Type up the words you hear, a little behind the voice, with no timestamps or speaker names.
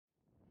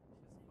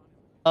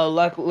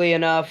Luckily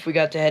enough, we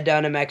got to head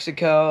down to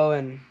Mexico,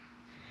 and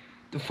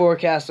the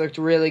forecast looked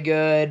really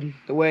good.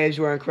 The waves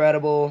were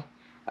incredible.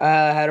 I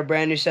had a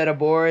brand new set of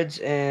boards,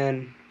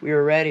 and we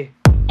were ready.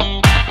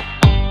 I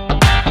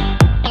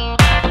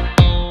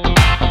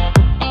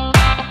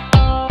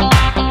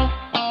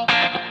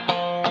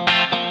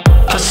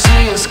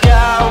see a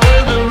sky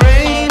with a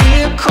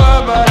reindeer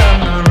car, but I'm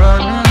not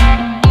running.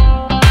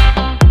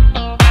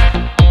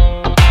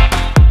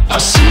 I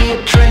see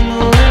a train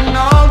moving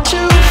all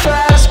too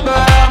fast, but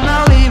I'm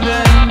not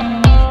leaving.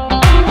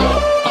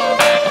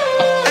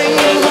 And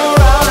you go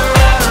round and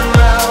round and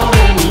round,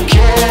 and you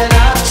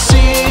cannot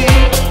see.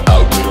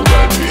 I'll be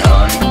right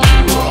behind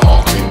you,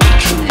 honking the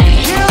tree.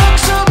 You look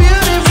so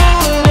beautiful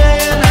today,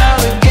 and how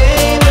the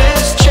game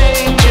is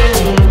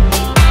changing.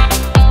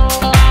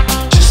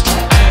 Just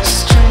like a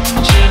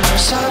stranger,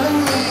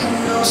 suddenly you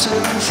know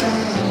something.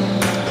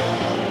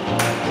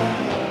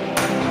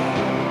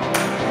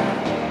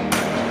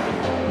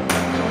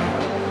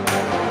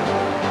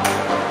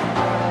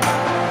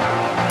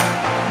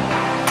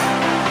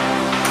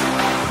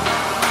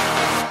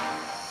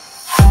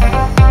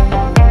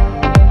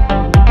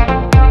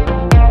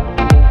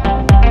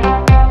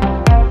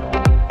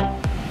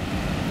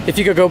 If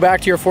you could go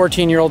back to your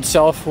 14-year-old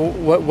self,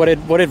 what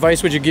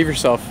advice would you give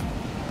yourself?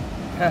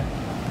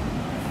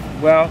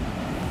 Well,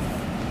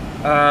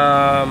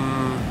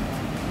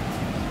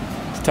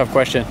 It's a tough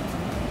question.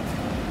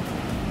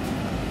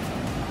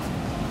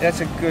 that's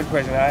a good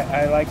question.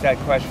 I like that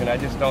question. I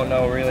just don't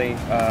know really,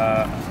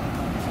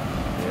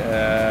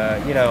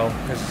 you know,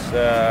 because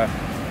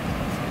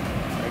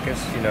I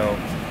guess, you know,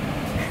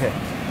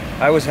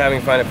 I was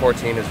having fun at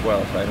 14 as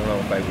well, so I don't know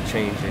if I would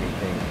change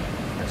anything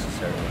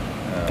necessarily.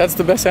 That's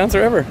the best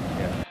answer ever.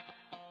 Yeah.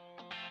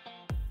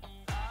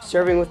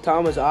 Serving with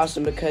Tom was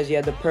awesome because he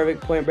had the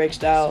perfect point break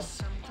style.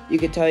 You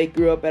could tell he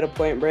grew up at a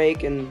point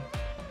break, and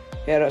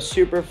he had a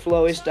super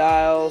flowy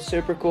style,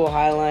 super cool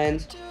high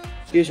lines.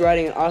 He was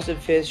riding an awesome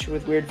fish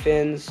with weird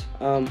fins.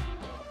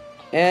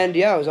 And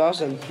yeah, it was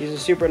awesome. He's a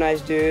super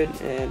nice dude,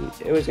 and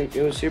it was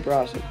super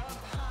awesome.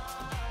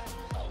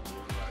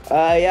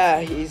 Yeah,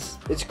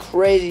 it's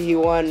crazy he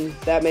won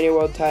that many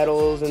world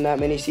titles and that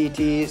many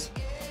CTs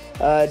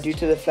due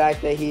to the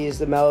fact that he's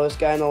the mellowest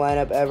guy in the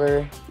lineup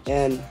ever,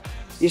 and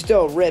he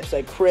still rips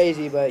like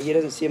crazy, but he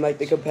doesn't seem like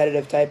the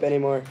competitive type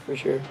anymore, for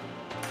sure.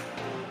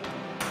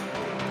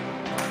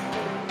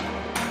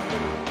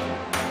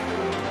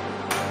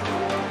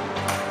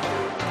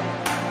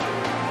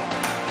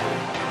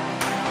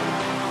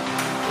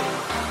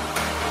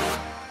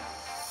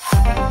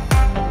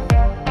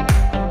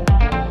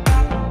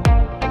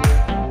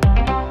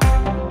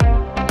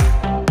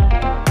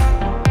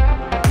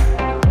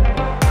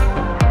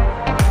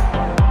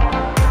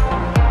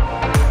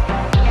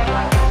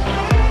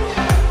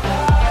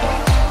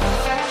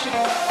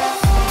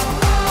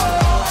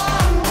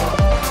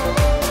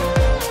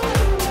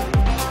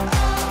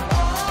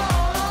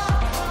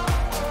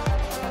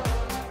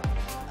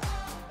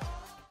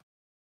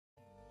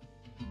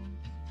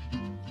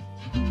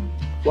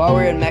 While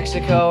we were in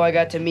Mexico, I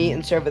got to meet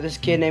and surf with this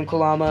kid named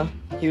Kalama.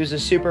 He was a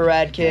super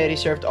rad kid. He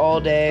surfed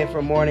all day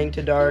from morning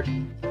to dark.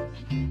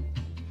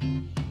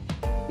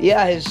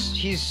 Yeah,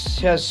 he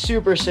has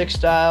super sick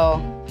style.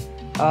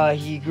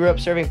 He grew up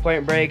surfing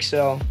point break,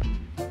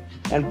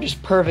 and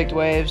just perfect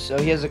waves. So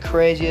he has the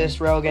craziest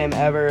rail game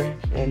ever.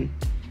 And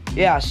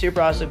yeah,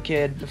 super awesome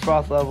kid. The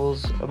froth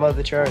levels above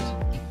the charts.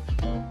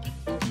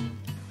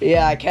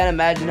 Yeah, I can't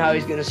imagine how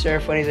he's gonna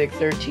surf when he's like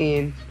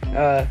 13.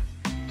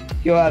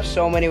 He'll have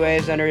so many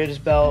waves under his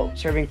belt,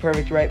 serving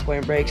perfect right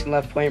point breaks and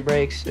left point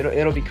breaks.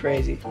 It'll be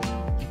crazy.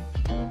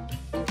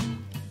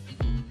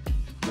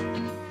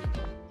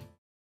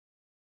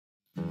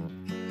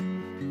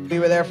 We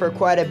were there for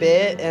quite a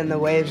bit, and the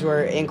waves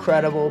were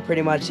incredible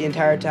pretty much the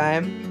entire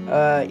time.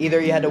 Either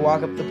you had to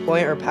walk up the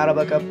point or paddle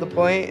back up the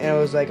point, and it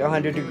was like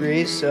 100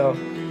 degrees, so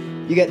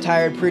you get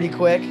tired pretty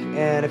quick,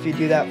 and if you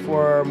do that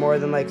for more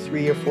than like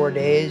 3 or 4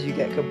 days, you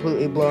get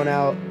completely blown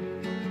out.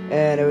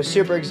 And it was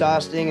super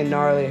exhausting and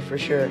gnarly for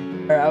sure.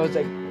 I was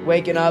like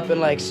waking up and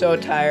like so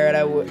tired.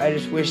 I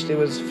just wished it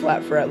was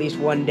flat for at least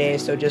 1 day,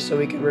 just so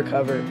we could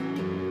recover.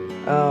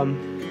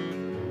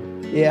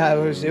 Yeah,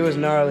 it was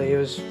gnarly. It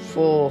was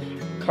full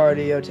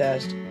cardio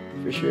test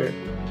for sure.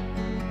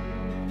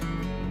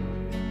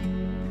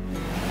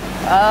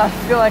 I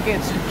feel like I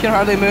can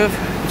hardly move.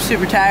 I'm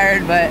super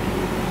tired, but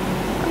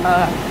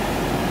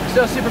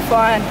still super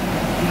fun.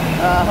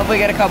 Hopefully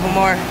get a couple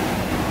more.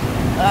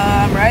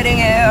 I'm riding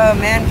a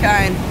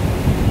Mankind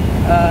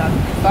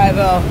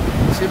 5.0,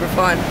 super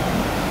fun.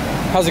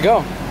 How's it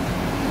go?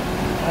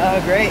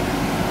 Great,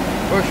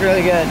 works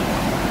really good.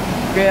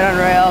 Great on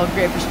rail,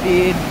 great for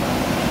speed,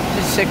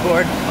 just a sick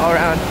board all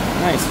around.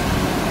 Nice.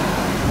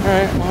 All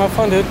right, well, have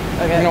fun, dude.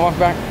 Okay. I'm gonna walk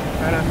back.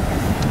 Right on.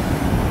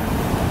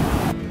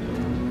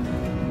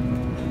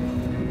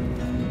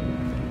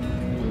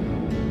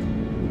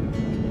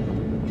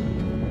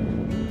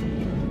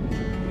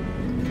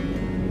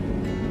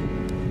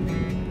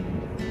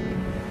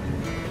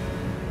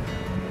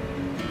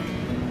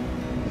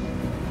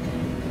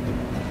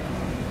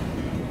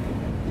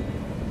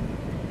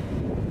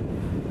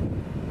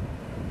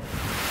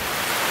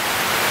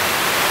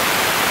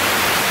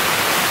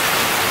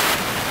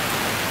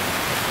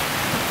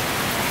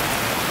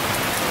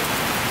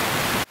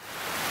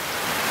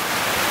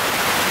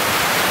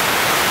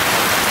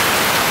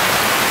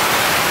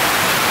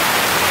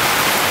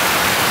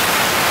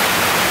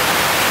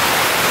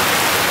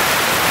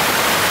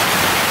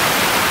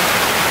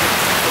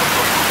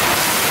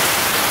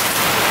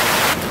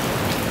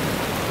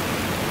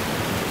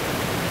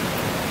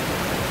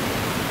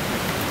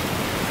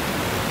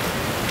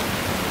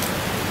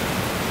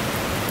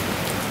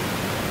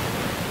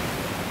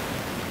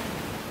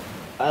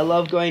 I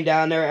love going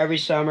down there every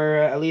summer,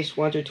 at least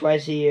once or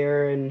twice a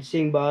year, and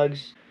seeing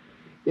bugs.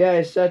 Yeah,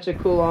 he's such a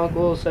cool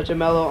uncle, such a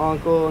mellow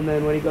uncle, and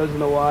then when he goes in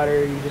the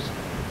water, you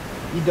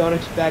don't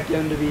expect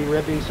him to be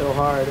ripping so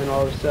hard, and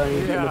all of a sudden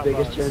he's doing the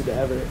biggest turns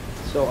ever.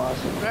 It's so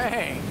awesome.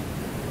 Bang!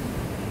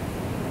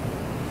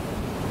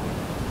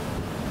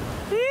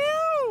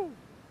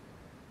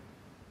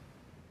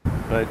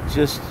 But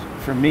just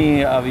for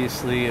me,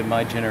 obviously, in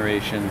my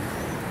generation,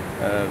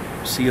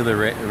 see the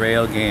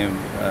rail game,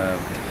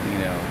 you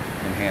know,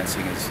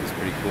 enhancing is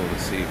pretty cool to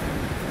see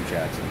from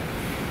Jackson.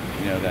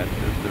 You know, that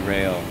the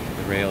rail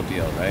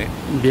deal, right?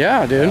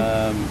 Yeah, dude.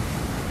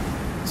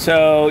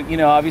 So, you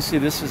know, obviously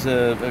this is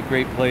a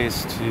great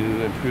place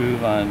to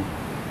improve on,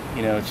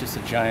 you know, it's just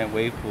a giant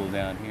wave pool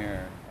down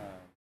here.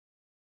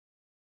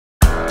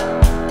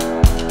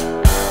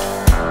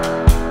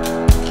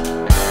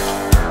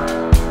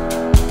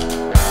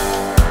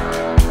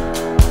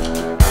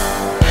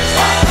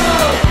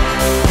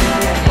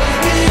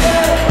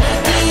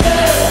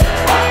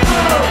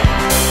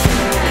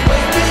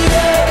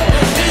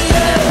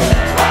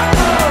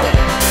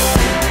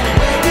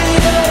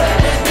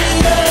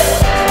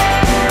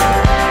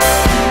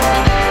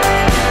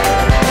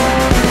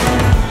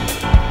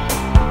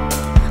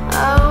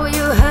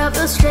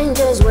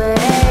 Stranger's way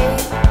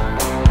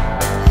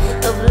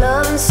of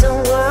loving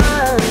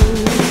someone,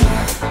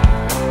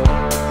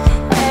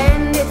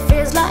 and it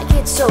feels like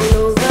it's all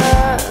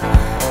over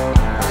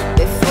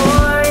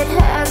before it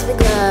has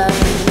begun.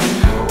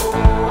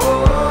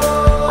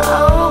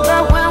 Oh,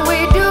 but when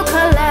we do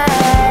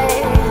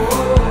collide,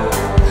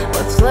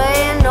 we're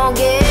playing no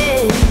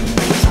games.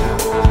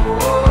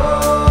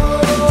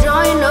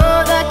 Don't you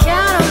know that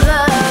kind of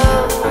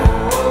love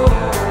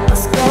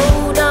must go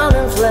down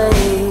in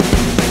flames?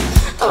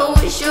 Oh,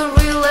 we should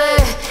really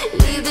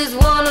leave this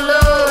one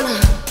alone,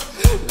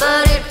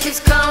 but it keeps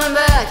coming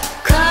back,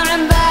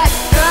 coming back,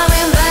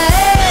 coming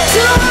back.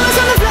 Two lovers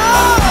on the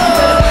floor,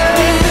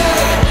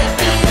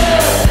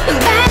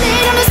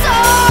 bandit on the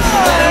store.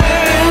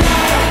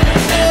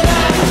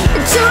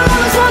 Two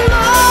lovers, one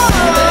more.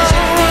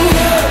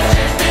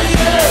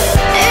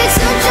 It's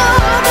such a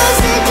hopeless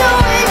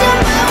situation,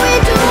 but we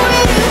do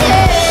it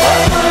again.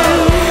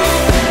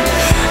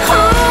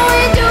 Oh,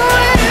 we do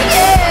it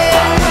again.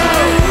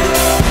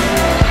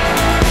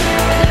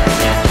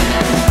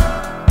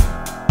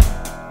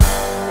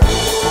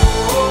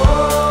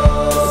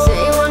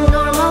 Say what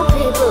normal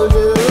people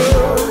do.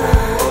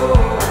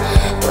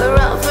 We're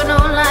often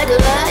on like a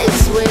light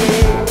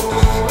switch.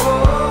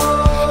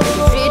 You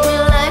treat me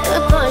like a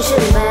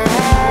punching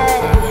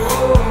bag.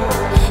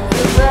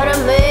 You better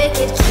make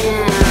it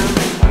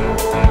count.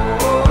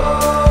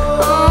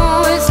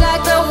 Oh, it's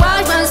like the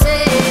wise man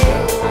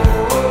said,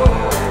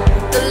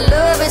 the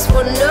love is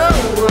for no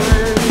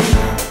one.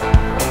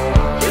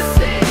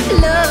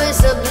 Love is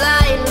a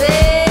blind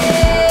man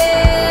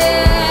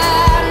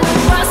who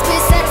must be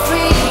set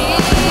free.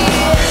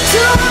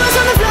 Two lovers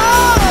on the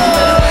floor,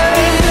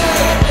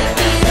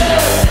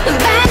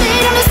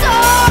 bandit on the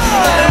store.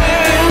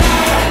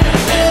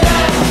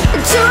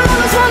 Two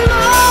lovers, one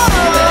more.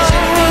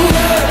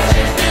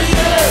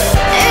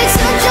 It's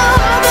such a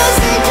hopeless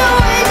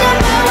situation,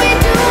 but we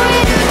do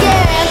it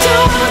again. Two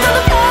lovers on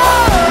the floor,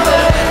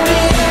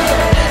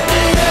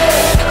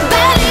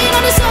 bandit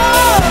on the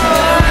store.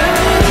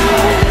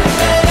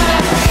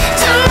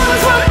 Two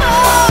lovers, one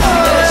more.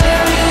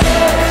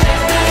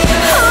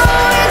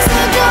 Oh, it's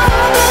such a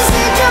hopeless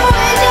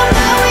situation,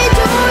 but we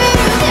do it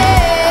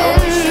again.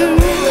 We should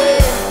really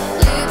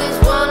leave this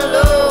one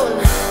alone,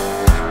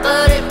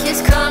 but it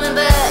keeps coming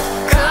back,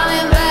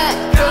 coming back,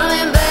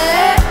 coming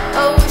back.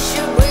 Oh, we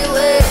should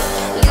really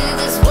leave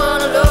this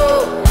one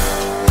alone,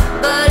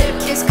 but it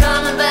keeps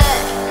coming back,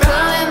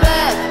 coming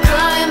back,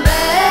 coming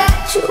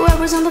back. Two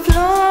hours on the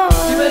floor,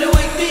 You better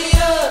wake me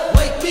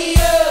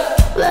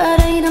up, blood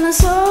ain't on the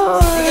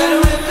sword. you gotta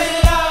rip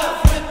it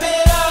off,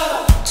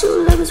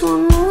 Two lovers,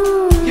 one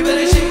more. you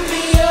better shake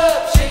me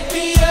up,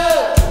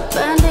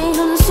 Band-aid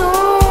on the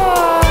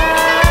sword.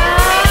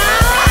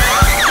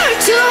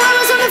 Two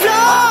hours on the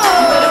floor,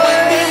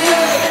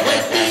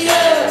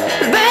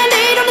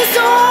 Band-aid on the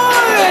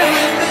sword.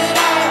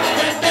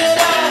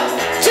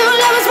 Two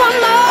lovers, one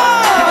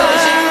more.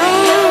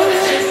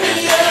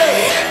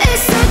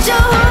 It's such a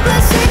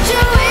hopeless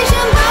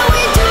situation, but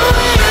we do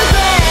it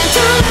again.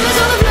 Two lovers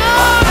on the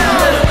floor,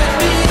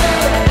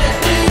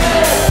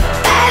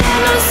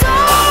 Band-aid on the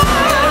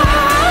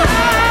sword.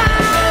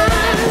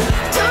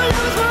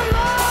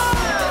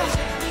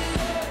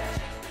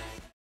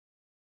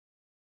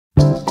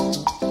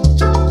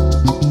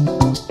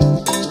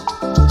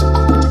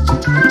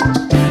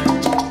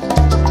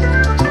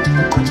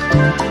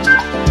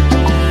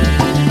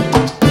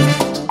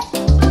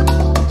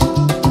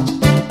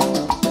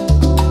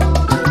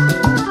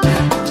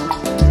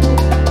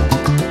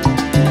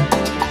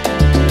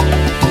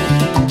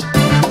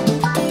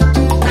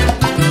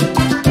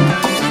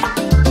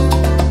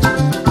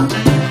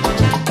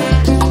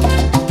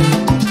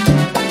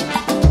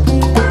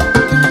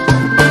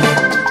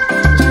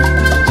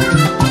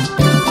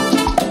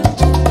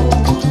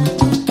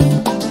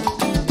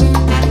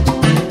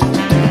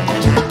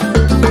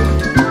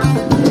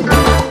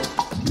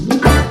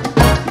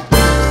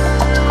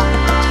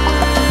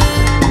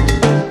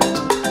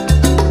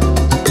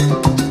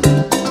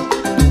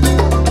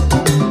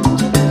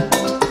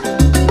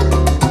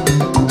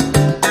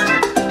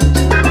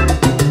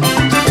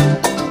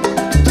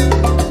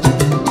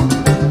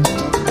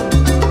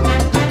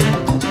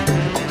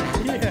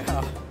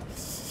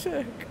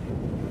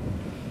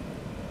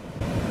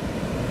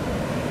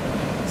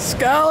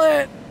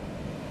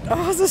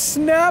 Oh, it's a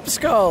snap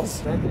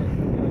skulls.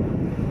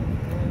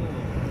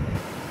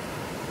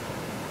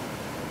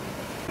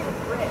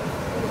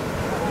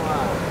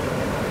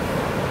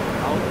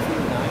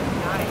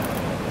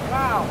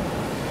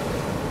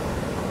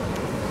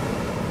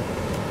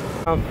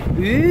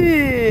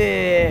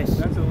 Yes.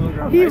 That's a little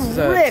girl. He This is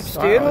a rips,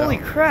 style dude. now. Holy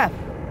crap.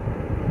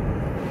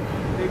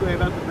 Big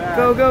wave out the back.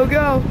 Go, go,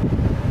 go.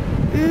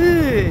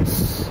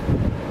 Yes.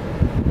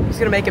 He's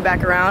gonna make it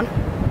back around.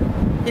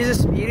 He's a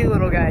speedy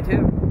little guy,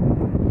 too.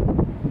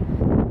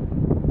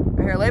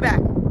 Right here, lay back.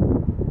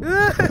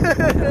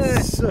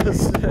 So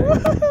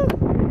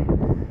sick.